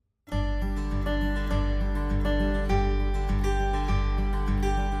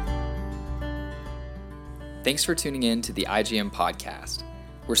Thanks for tuning in to the IGM podcast.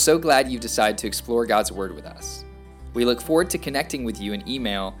 We're so glad you've decided to explore God's Word with us. We look forward to connecting with you in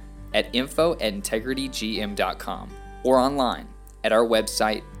email at info@integritygm.com or online at our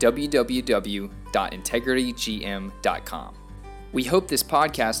website www.integritygm.com. We hope this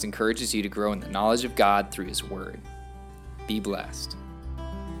podcast encourages you to grow in the knowledge of God through His Word. Be blessed.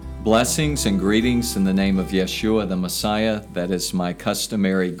 Blessings and greetings in the name of Yeshua the Messiah. That is my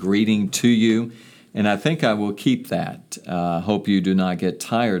customary greeting to you, and I think I will keep that. Hope you do not get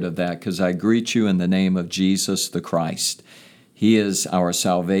tired of that, because I greet you in the name of Jesus the Christ. He is our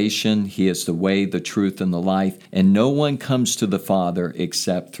salvation. He is the way, the truth, and the life, and no one comes to the Father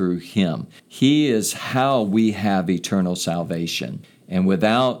except through Him. He is how we have eternal salvation. And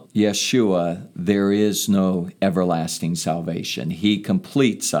without Yeshua, there is no everlasting salvation. He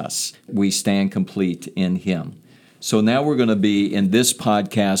completes us. We stand complete in Him. So now we're going to be in this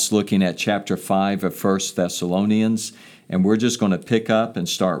podcast looking at chapter 5 of 1 Thessalonians, and we're just going to pick up and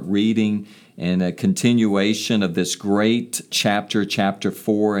start reading in a continuation of this great chapter, chapter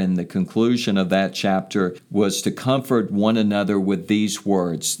 4, and the conclusion of that chapter was to comfort one another with these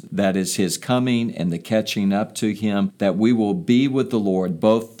words, that is His coming and the catching up to Him, that we will be with the Lord,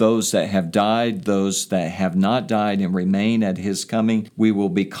 both those that have died, those that have not died and remain at His coming. We will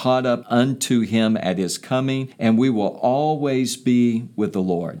be caught up unto Him at His coming, and we will always be with the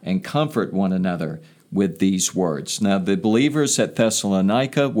Lord, and comfort one another with these words. Now, the believers at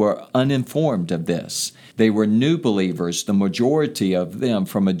Thessalonica were uninformed of this. They were new believers, the majority of them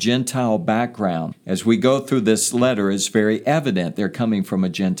from a Gentile background. As we go through this letter, it's very evident they're coming from a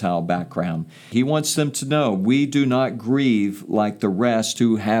Gentile background. He wants them to know, we do not grieve like the rest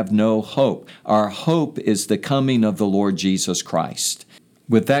who have no hope. Our hope is the coming of the Lord Jesus Christ.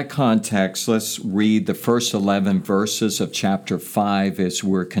 With that context, let's read the first 11 verses of chapter 5 as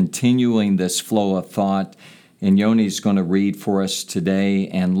we're continuing this flow of thought. And Yoni's going to read for us today,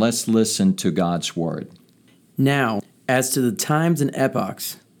 and let's listen to God's Word. Now, as to the times and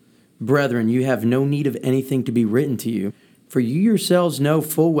epochs, brethren, you have no need of anything to be written to you, for you yourselves know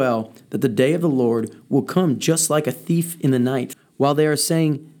full well that the day of the Lord will come just like a thief in the night. While they are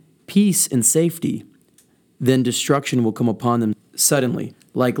saying peace and safety, then destruction will come upon them suddenly,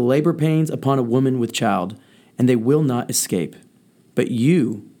 like labor pains upon a woman with child, and they will not escape. But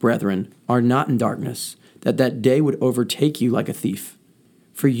you, brethren, are not in darkness, that day would overtake you like a thief.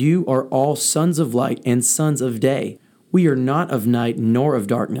 For you are all sons of light and sons of day. We are not of night nor of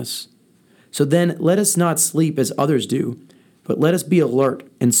darkness. So then let us not sleep as others do, but let us be alert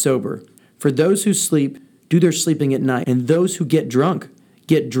and sober. For those who sleep do their sleeping at night, and those who get drunk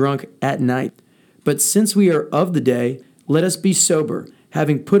at night. But since we are of the day, let us be sober,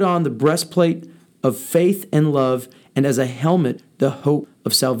 having put on the breastplate of faith and love, and as a helmet the hope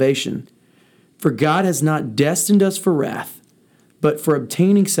of salvation. For God has not destined us for wrath, but for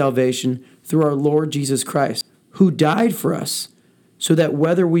obtaining salvation through our Lord Jesus Christ, who died for us, so that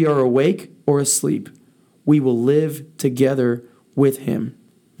whether we are awake or asleep, we will live together with Him.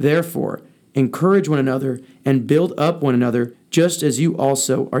 Therefore, encourage one another and build up one another, just as you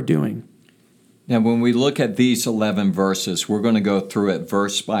also are doing. Now, when we look at these 11 verses, we're going to go through it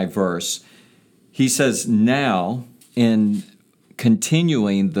verse by verse. He says, now, in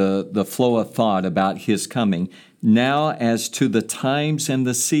continuing the flow of thought about His coming, now as to the times and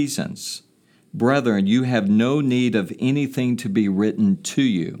the seasons, brethren, you have no need of anything to be written to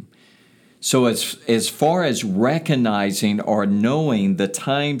you. So as far as recognizing or knowing the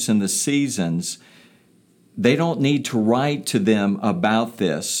times and the seasons, they don't need to write to them about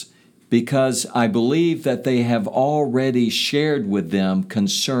this, because I believe that they have already shared with them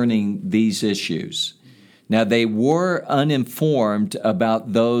concerning these issues. Now, they were uninformed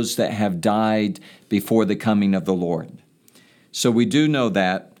about those that have died before the coming of the Lord. So we do know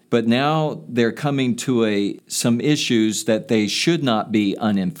that, but now they're coming to some issues that they should not be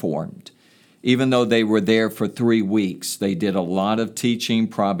uninformed. Even though they were there for 3 weeks, they did a lot of teaching,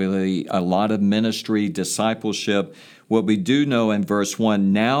 probably a lot of ministry, discipleship. What we do know in verse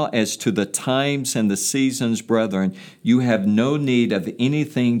 1, now as to the times and the seasons, brethren, you have no need of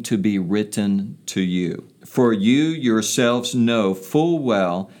anything to be written to you. For you yourselves know full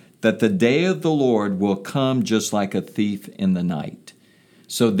well that the day of the Lord will come just like a thief in the night.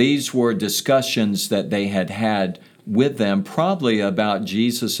 So these were discussions that they had with them, probably about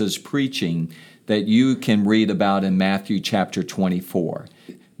Jesus' preaching that you can read about in Matthew chapter 24.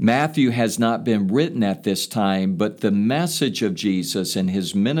 Matthew has not been written at this time, but the message of Jesus and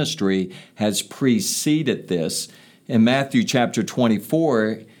His ministry has preceded this. In Matthew chapter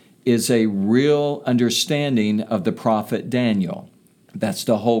 24 is a real understanding of the prophet Daniel. That's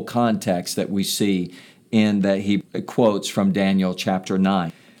the whole context that we see in that he quotes from Daniel chapter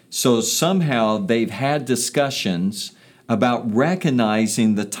 9. So somehow they've had discussions about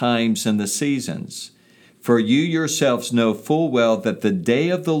recognizing the times and the seasons. For you yourselves know full well that the day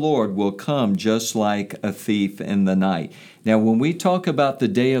of the Lord will come just like a thief in the night. Now, when we talk about the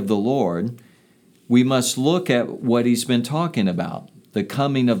day of the Lord, we must look at what he's been talking about, the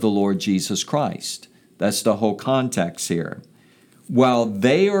coming of the Lord Jesus Christ. That's the whole context here. While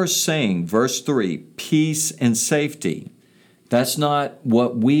they are saying, verse 3, peace and safety, that's not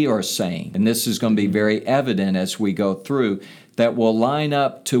what we are saying. And this is going to be very evident as we go through, that will line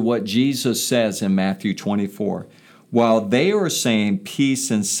up to what Jesus says in Matthew 24. While they are saying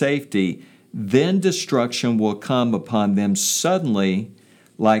peace and safety, then destruction will come upon them suddenly,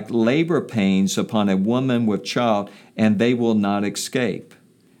 like labor pains upon a woman with child, and they will not escape.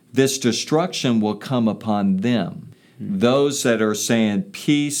 This destruction will come upon them. Those that are saying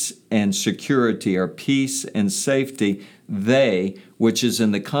peace and security or peace and safety, they, which is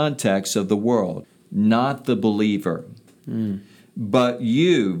in the context of the world, not the believer. But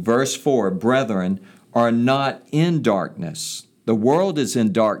you, verse 4, brethren, are not in darkness. The world is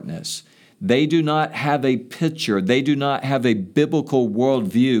in darkness. They do not have a picture. They do not have a biblical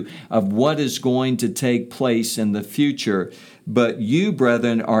worldview of what is going to take place in the future. But you,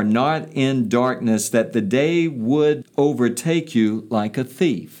 brethren, are not in darkness, that the day would overtake you like a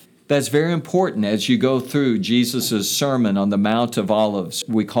thief. That's very important as you go through Jesus' Sermon on the Mount of Olives.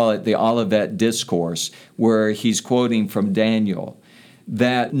 We call it the Olivet Discourse, where he's quoting from Daniel,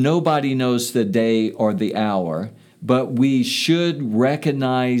 that nobody knows the day or the hour, but we should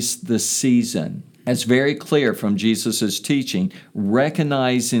recognize the season. It's very clear from Jesus' teaching,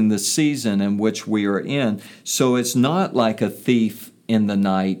 recognizing the season in which we are in. So it's not like a thief in the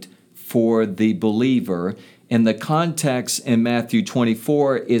night for the believer. And the context in Matthew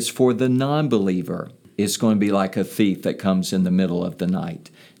 24 is for the non-believer. It's going to be like a thief that comes in the middle of the night.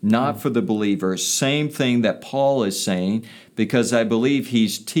 Not for the believer. Same thing that Paul is saying, because I believe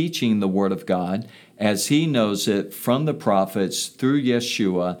he's teaching the Word of God as he knows it from the prophets through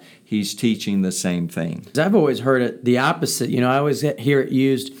Yeshua. He's teaching the same thing. I've always heard it the opposite. I always hear it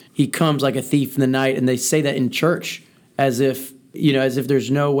used, he comes like a thief in the night, and they say that in church as if there's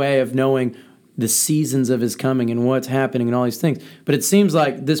no way of knowing the seasons of his coming and what's happening and all these things. But it seems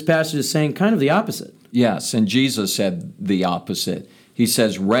like this passage is saying kind of the opposite. Yes, and Jesus said the opposite. He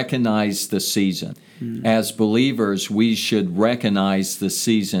says, recognize the season. As believers, we should recognize the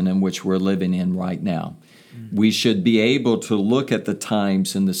season in which we're living in right now. We should be able to look at the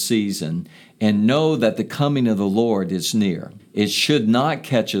times and the season and know that the coming of the Lord is near. It should not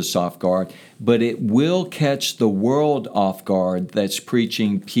catch us off guard, but it will catch the world off guard that's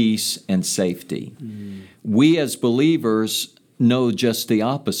preaching peace and safety. We as believers know just the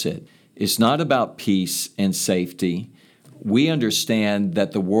opposite. It's not about peace and safety. We understand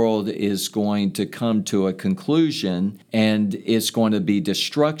that the world is going to come to a conclusion, and it's going to be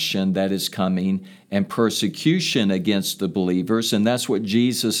destruction that is coming and persecution against the believers. And that's what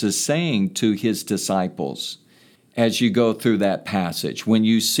Jesus is saying to his disciples as you go through that passage. When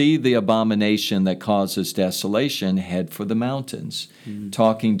you see the abomination that causes desolation, head for the mountains,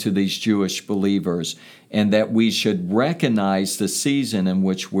 talking to these Jewish believers, and that we should recognize the season in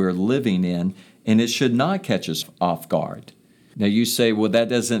which we're living in, and it should not catch us off guard. Now you say, well, that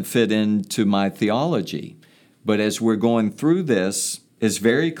doesn't fit into my theology. But as we're going through this, it's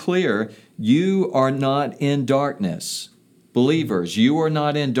very clear, you are not in darkness. Believers, you are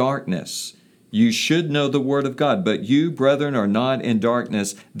not in darkness. You should know the Word of God, but you, brethren, are not in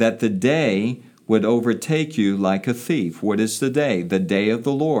darkness, that the day would overtake you like a thief. What is the day? The day of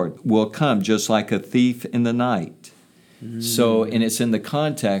the Lord will come just like a thief in the night. So, and it's in the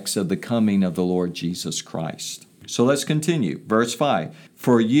context of the coming of the Lord Jesus Christ. So let's continue. Verse 5,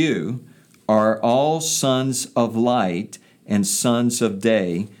 for you are all sons of light and sons of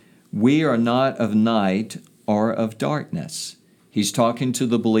day. We are not of night or of darkness. He's talking to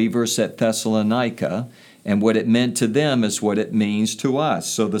the believers at Thessalonica, and what it meant to them is what it means to us.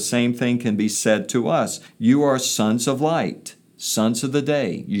 So the same thing can be said to us. You are sons of light, sons of the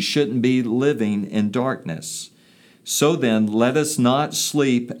day. You shouldn't be living in darkness. So then, let us not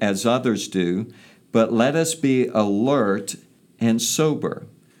sleep as others do, but let us be alert and sober.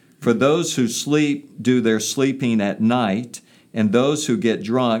 For those who sleep do their sleeping at night, and those who get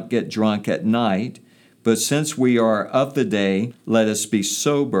drunk at night. But since we are of the day, let us be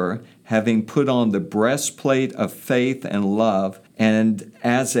sober, having put on the breastplate of faith and love, and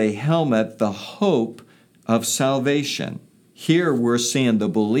as a helmet, the hope of salvation. Here we're seeing the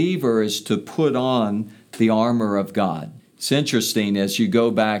believer is to put on the armor of God. It's interesting as you go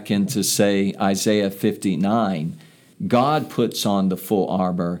back into, say, Isaiah 59, God puts on the full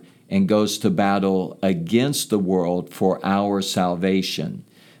armor and goes to battle against the world for our salvation.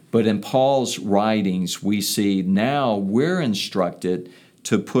 But in Paul's writings, we see now we're instructed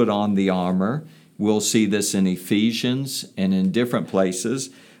to put on the armor. We'll see this in Ephesians and in different places.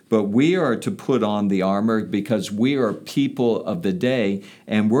 But we are to put on the armor because we are people of the day,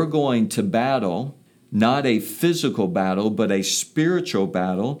 and we're going to battle, not a physical battle, but a spiritual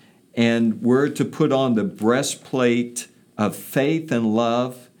battle. And we're to put on the breastplate of faith and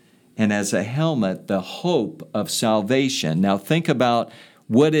love, and as a helmet, the hope of salvation. Now think about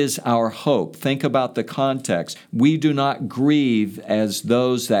what is our hope. Think about the context. We do not grieve as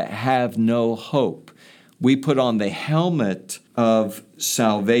those that have no hope. We put on the helmet of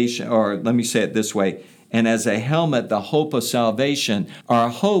salvation, or let me say it this way, and as a helmet, the hope of salvation. Our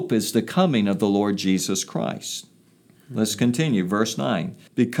hope is the coming of the Lord Jesus Christ. Let's continue, verse 9.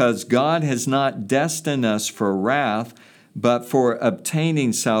 Because God has not destined us for wrath, but for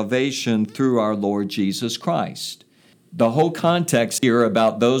obtaining salvation through our Lord Jesus Christ. The whole context here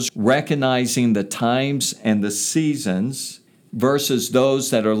about those recognizing the times and the seasons versus those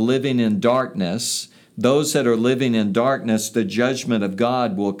that are living in darkness. Those that are living in darkness, the judgment of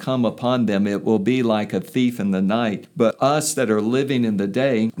God will come upon them. It will be like a thief in the night. But us that are living in the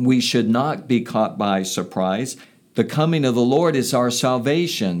day, we should not be caught by surprise. The coming of the Lord is our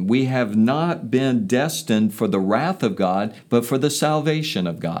salvation. We have not been destined for the wrath of God, but for the salvation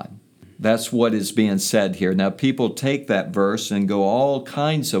of God. That's what is being said here. Now, people take that verse and go all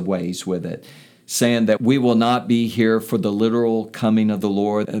kinds of ways with it, saying that we will not be here for the literal coming of the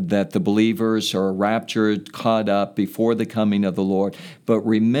Lord, that the believers are raptured, caught up before the coming of the Lord. But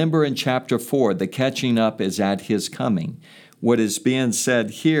remember in chapter 4, the catching up is at His coming. What is being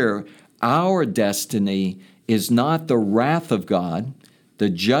said here, our destiny is not the wrath of God, the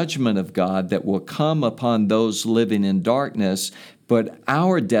judgment of God that will come upon those living in darkness, but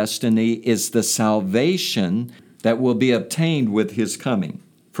our destiny is the salvation that will be obtained with His coming.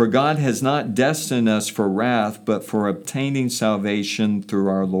 For God has not destined us for wrath, but for obtaining salvation through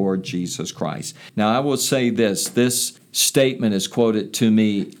our Lord Jesus Christ. Now, I will say this statement is quoted to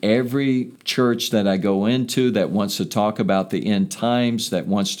me every church that I go into that wants to talk about the end times, that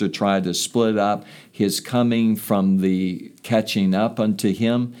wants to try to split up His coming from the catching up unto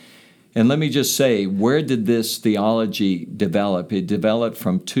Him. And let me just say, where did this theology develop? It developed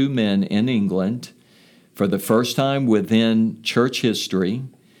from two men in England for the first time within church history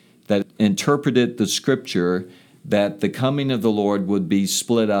that interpreted the Scripture that the coming of the Lord would be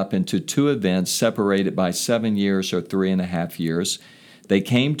split up into two events separated by 7 years or 3.5 years. They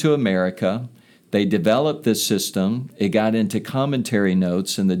came to America. They developed this system. It got into commentary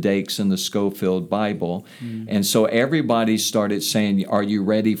notes in the Dakes and the Schofield Bible. And so everybody started saying, are you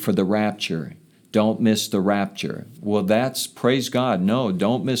ready for the rapture? Don't miss the rapture. Well, that's, praise God, no,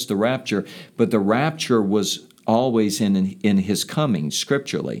 don't miss the rapture. But the rapture was always in His coming,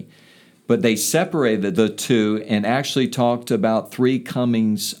 scripturally. But they separated the two and actually talked about three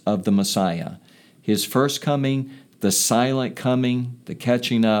comings of the Messiah. His first coming, the silent coming, the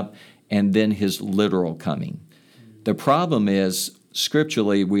catching up, and then His literal coming. The problem is,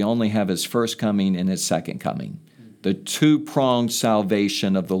 scripturally, we only have His first coming and His second coming. The two-pronged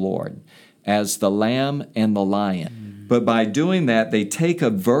salvation of the Lord as the lamb and the lion. But by doing that, they take a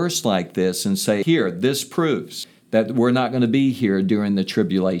verse like this and say, here, this proves that we're not going to be here during the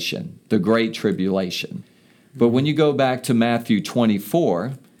tribulation, the great tribulation. But when you go back to Matthew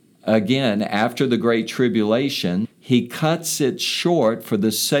 24, again, after the great tribulation, He cuts it short for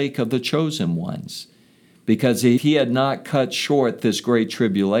the sake of the chosen ones. Because if He had not cut short this great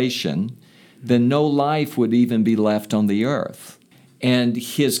tribulation, then no life would even be left on the earth. And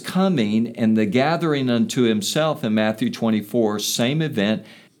His coming and the gathering unto Himself in Matthew 24, same event,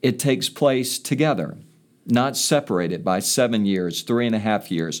 it takes place together, not separated by 7 years, 3.5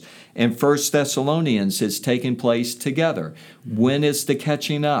 years. In 1 Thessalonians, it's taking place together. When is the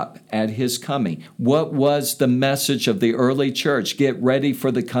catching up? At His coming. What was the message of the early church? Get ready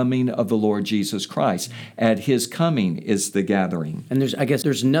for the coming of the Lord Jesus Christ. At His coming is the gathering. And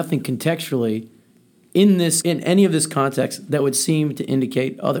there's nothing contextually in any of this context that would seem to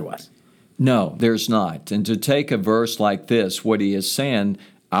indicate otherwise. No, there's not. And to take a verse like this, what he is saying,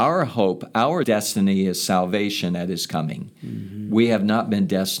 our hope, our destiny is salvation at His coming. Mm-hmm. We have not been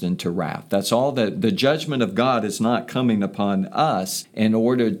destined to wrath. That's all that the judgment of God is not coming upon us in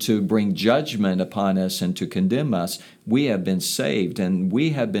order to bring judgment upon us and to condemn us. We have been saved and we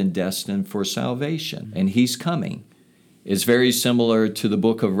have been destined for salvation, and He's coming. It's very similar to the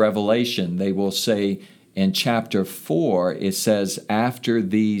book of Revelation. They will say In chapter 4, it says, after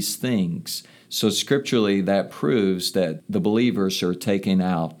these things. So scripturally, that proves that the believers are taken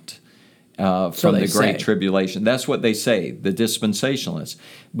out from the Great Tribulation. That's what they say, the dispensationalists.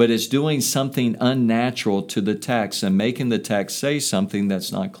 But it's doing something unnatural to the text and making the text say something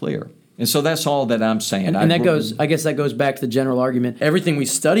that's not clear. And so that's all that I'm saying. And that goes, I guess that goes back to the general argument. Everything we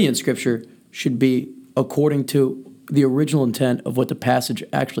study in Scripture should be according to the original intent of what the passage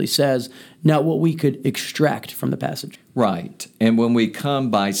actually says, not what we could extract from the passage. Right. And when we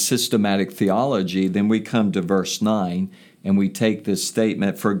come by systematic theology, then we come to verse 9, and we take this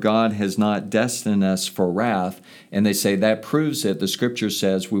statement, for God has not destined us for wrath, and they say that proves it. The Scripture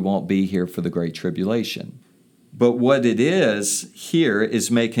says we won't be here for the Great Tribulation. But what it is here is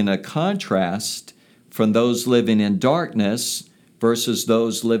making a contrast from those living in darkness versus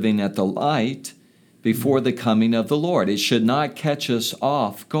those living at the light before the coming of the Lord. It should not catch us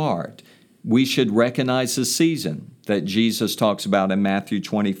off guard. We should recognize the season that Jesus talks about in Matthew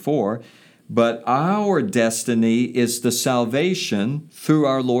 24, but our destiny is the salvation through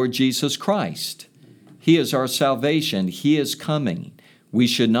our Lord Jesus Christ. He is our salvation. He is coming. We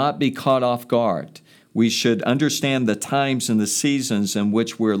should not be caught off guard. We should understand the times and the seasons in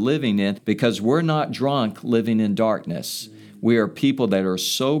which we're living in, because we're not drunk living in darkness. We are people that are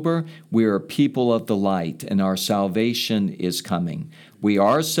sober. We are people of the light, and our salvation is coming. We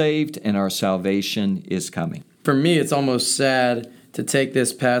are saved, and our salvation is coming. For me, it's almost sad to take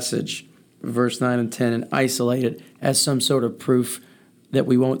this passage, verse 9 and 10, and isolate it as some sort of proof that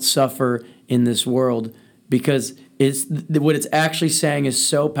we won't suffer in this world, because what it's actually saying is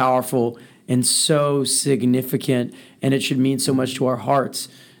so powerful and so significant, and it should mean so much to our hearts,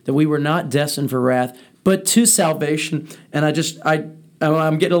 that we were not destined for wrath, but to salvation. And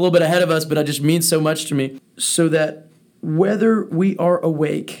I'm getting a little bit ahead of us, but it just means so much to me. So that whether we are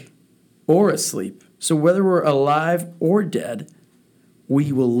awake or asleep, so whether we're alive or dead,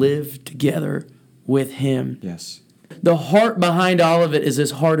 we will live together with Him. Yes. The heart behind all of it is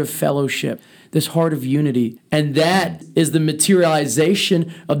this heart of fellowship, this heart of unity. And that is the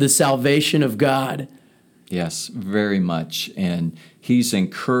materialization of the salvation of God. Yes, very much. And he's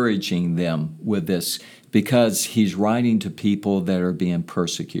encouraging them with this because he's writing to people that are being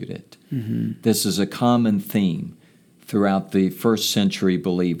persecuted. Mm-hmm. This is a common theme throughout the first century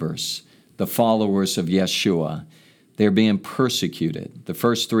believers, the followers of Yeshua. They're being persecuted. The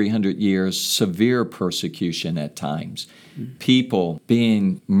first 300 years, severe persecution at times. Mm-hmm. People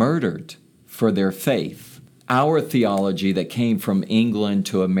being murdered for their faith. Our theology that came from England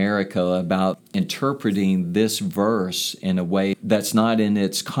to America about interpreting this verse in a way that's not in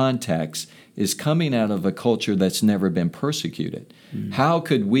its context is coming out of a culture that's never been persecuted. Mm. How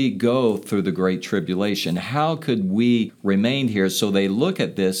could we go through the Great Tribulation? How could we remain here? So they look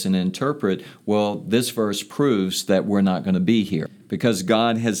at this and interpret, well, this verse proves that we're not going to be here because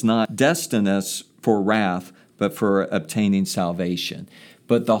God has not destined us for wrath, but for obtaining salvation.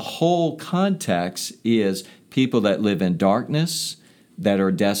 But the whole context is people that live in darkness, that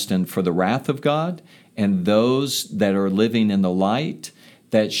are destined for the wrath of God, and those that are living in the light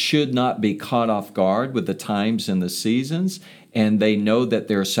that should not be caught off guard with the times and the seasons, and they know that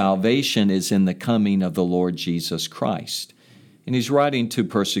their salvation is in the coming of the Lord Jesus Christ. And he's writing to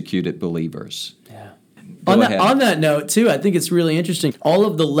persecuted believers. Yeah. On that note, too, I think it's really interesting. All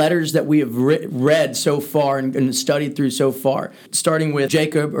of the letters that we have read so far and studied through so far, starting with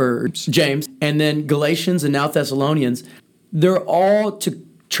Jacob or James, and then Galatians and now Thessalonians, they're all to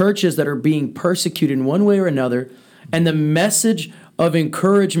churches that are being persecuted in one way or another. And the message of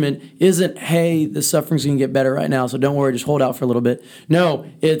encouragement isn't, hey, the suffering's going to get better right now, so don't worry, just hold out for a little bit. No,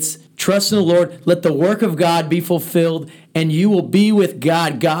 it's trust in the Lord, let the work of God be fulfilled, and you will be with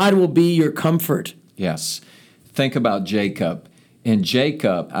God. God will be your comfort. Yes. Think about Jacob. In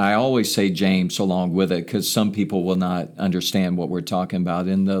Jacob, I always say James along with it because some people will not understand what we're talking about.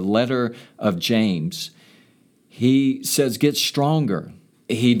 In the letter of James, he says, get stronger.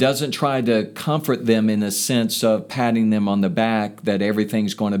 He doesn't try to comfort them in a sense of patting them on the back that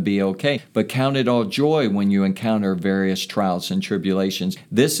everything's going to be okay, but count it all joy when you encounter various trials and tribulations.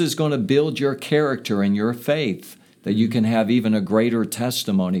 This is going to build your character and your faith that you can have even a greater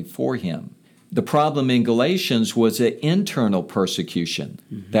testimony for Him. The problem in Galatians was an internal persecution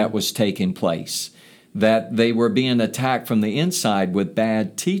that was taking place, that they were being attacked from the inside with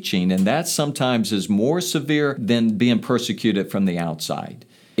bad teaching, and that sometimes is more severe than being persecuted from the outside.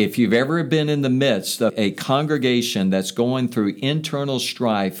 If you've ever been in the midst of a congregation that's going through internal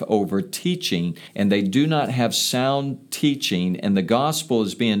strife over teaching, and they do not have sound teaching, and the gospel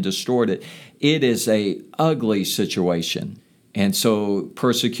is being distorted, it is an ugly situation. And so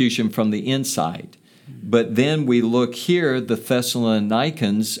persecution from the inside. But then we look here, the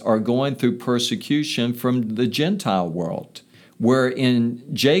Thessalonians are going through persecution from the Gentile world, where in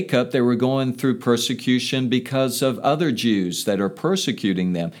Jacob they were going through persecution because of other Jews that are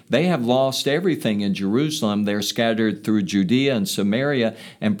persecuting them. They have lost everything in Jerusalem. They're scattered through Judea and Samaria,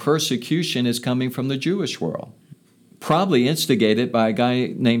 and persecution is coming from the Jewish world. Probably instigated by a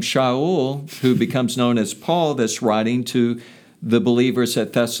guy named Shaul, who becomes known as Paul, that's writing to the believers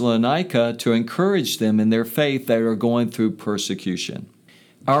at Thessalonica to encourage them in their faith that are going through persecution.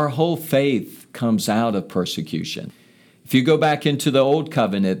 Our whole faith comes out of persecution. If you go back into the Old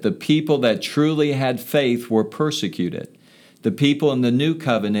Covenant, the people that truly had faith were persecuted. The people in the New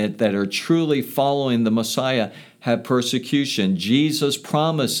Covenant that are truly following the Messiah have persecution. Jesus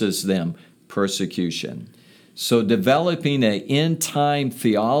promises them persecution. So developing an end-time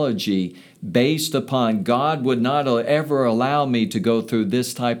theology based upon God would not ever allow me to go through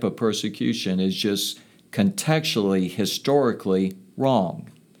this type of persecution is just contextually, historically wrong.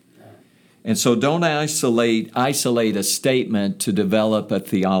 And so don't isolate a statement to develop a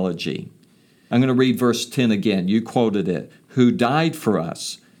theology. I'm going to read verse 10 again. You quoted it. Who died for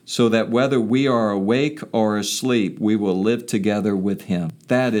us, so that whether we are awake or asleep, we will live together with him.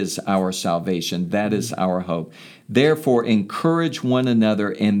 That is our salvation. That is our hope. Therefore, encourage one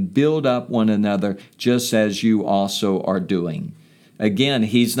another and build up one another, just as you also are doing. Again,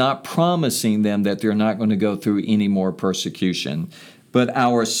 he's not promising them that they're not going to go through any more persecution. But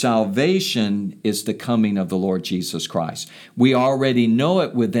our salvation is the coming of the Lord Jesus Christ. We already know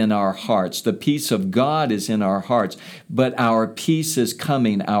it within our hearts. The peace of God is in our hearts. But our peace is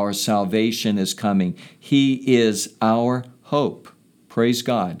coming. Our salvation is coming. He is our hope. Praise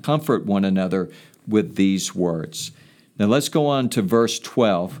God. Comfort one another with these words. Now let's go on to verse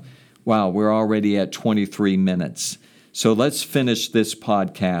 12. Wow, we're already at 23 minutes. So let's finish this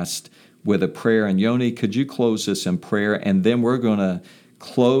podcast with a prayer. And Yoni, could you close this in prayer? And then we're going to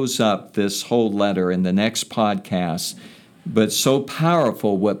close up this whole letter in the next podcast. But so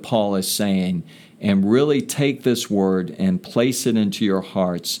powerful what Paul is saying. And really take this word and place it into your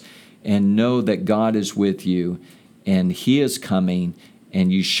hearts and know that God is with you and He is coming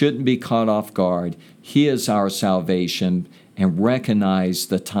and you shouldn't be caught off guard. He is our salvation, and recognize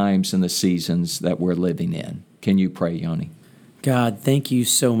the times and the seasons that we're living in. Can you pray, Yoni? God, thank you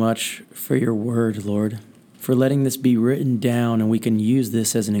so much for your word, Lord, for letting this be written down and we can use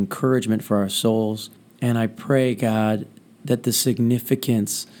this as an encouragement for our souls. And I pray, God, that the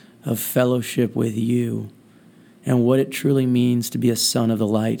significance of fellowship with you and what it truly means to be a son of the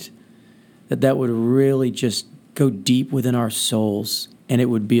light, that would really just go deep within our souls and it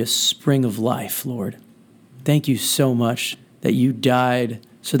would be a spring of life, Lord. Thank you so much that you died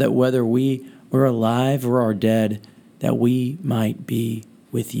so that whether we were alive or are dead, that we might be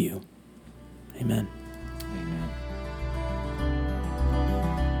with you. Amen. Amen.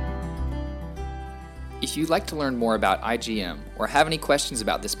 If you'd like to learn more about IGM or have any questions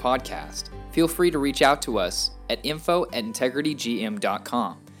about this podcast, feel free to reach out to us at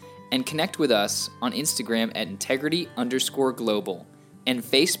info@integritygm.com and connect with us on Instagram at integrity_global and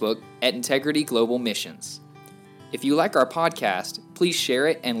Facebook at Integrity Global Missions. If you like our podcast, please share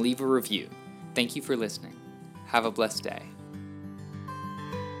it and leave a review. Thank you for listening. Have a blessed day.